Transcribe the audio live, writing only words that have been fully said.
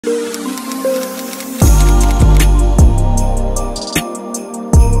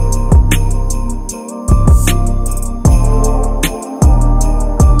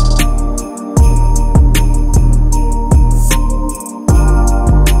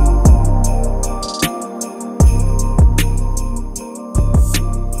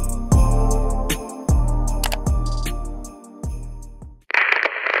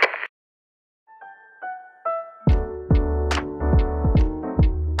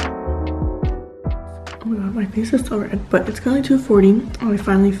Oh my god, my face is so red, but it's currently 2:40. I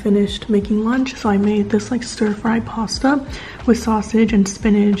finally finished making lunch. So I made this like stir-fry pasta with sausage and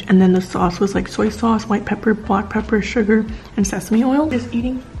spinach, and then the sauce was like soy sauce, white pepper, black pepper, sugar, and sesame oil. Just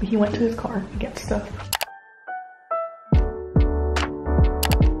eating, but he went to his car to get stuff.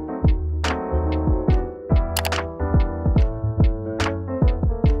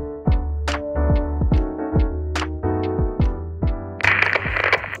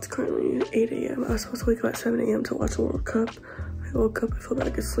 Currently 8 a.m. I was supposed to wake up at 7 a.m. to watch the World Cup. I woke up, I fell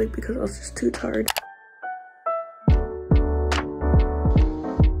back asleep because I was just too tired.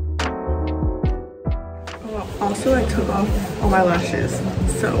 Also, I took off all my lashes.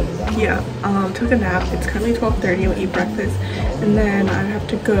 So yeah, took a nap. It's currently 12:30. I'll eat breakfast, and then I have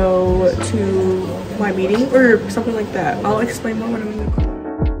to go to my meeting or something like that. I'll explain more when I'm in the car.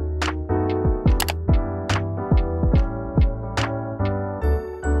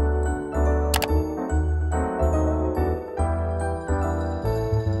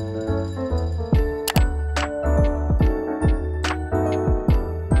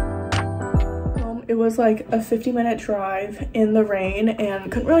 It was like a 50-minute drive in the rain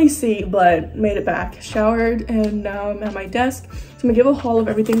and couldn't really see, but made it back. Showered, and now I'm at my desk. So I'm gonna give a haul of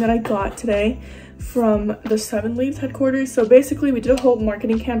everything that I got today from the 7 Leaves headquarters. So basically we did a whole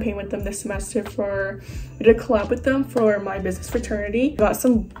marketing campaign with them this semester we did a collab with them for my business fraternity. Got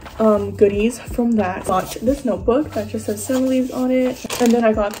some goodies from that. Bought this notebook that just says 7 Leaves on it. And then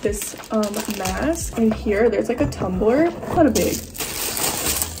I got this mask, and here there's like a tumbler, not a big.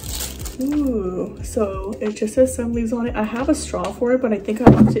 Ooh, so it just says 7 Leaves on it. I have a straw for it, but I think I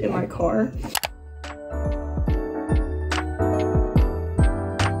left it in my car.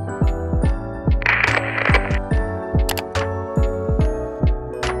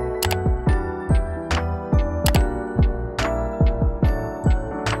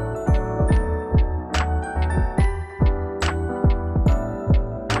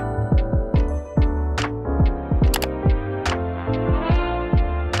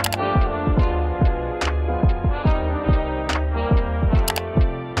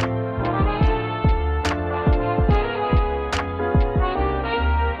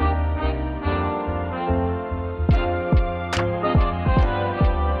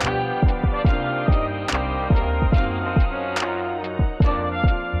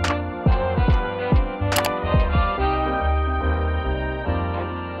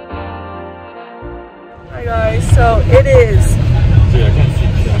 Hi guys, so it is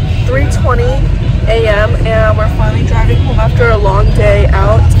 3:20 a.m. and we're finally driving home after a long day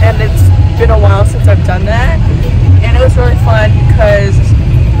out, and it's been a while since I've done that, and it was really fun because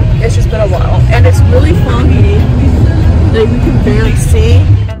it's just been a while and it's really foggy, like we can barely see.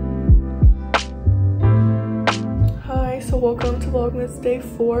 Hi, so welcome to Vlogmas day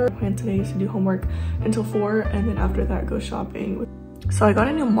 4. My plan today is to do homework until 4, and then after that go shopping. So I got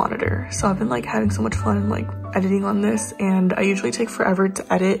a new monitor, so I've been like having so much fun like editing on this, and I usually take forever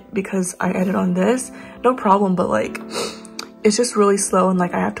to edit because I edit on this, no problem, but like it's just really slow, and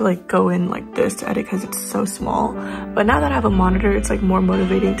like I have to like go in like this to edit because it's so small. But now that I have a monitor, it's like more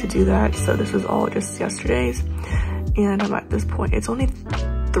motivating to do that. So this was all just yesterday's, and I'm at this point, it's only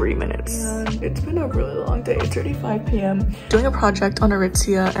 3 minutes. And it's been a really long day. It's already 5 p.m. Doing a project on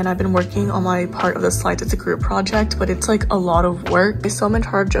Aritzia, and I've been working on my part of the slides. It's a group project, but it's like a lot of work. So I'm in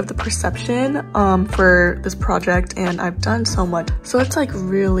charge of the perception for this project, and I've done so much. So it's like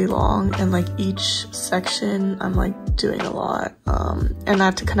really long, and like each section I'm like doing a lot. And I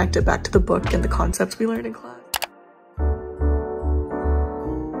have to connect it back to the book and the concepts we learned in class.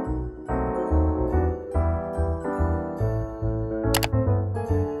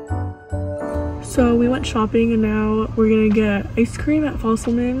 So we went shopping, and now we're gonna get ice cream at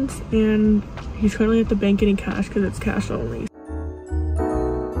Fosselman's, and he's currently at the bank getting cash because it's cash only.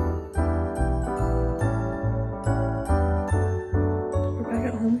 We're back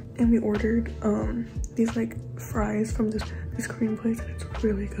at home, and we ordered these like fries from this Korean place, and it's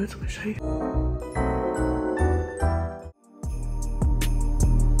really good, so I'm gonna show you.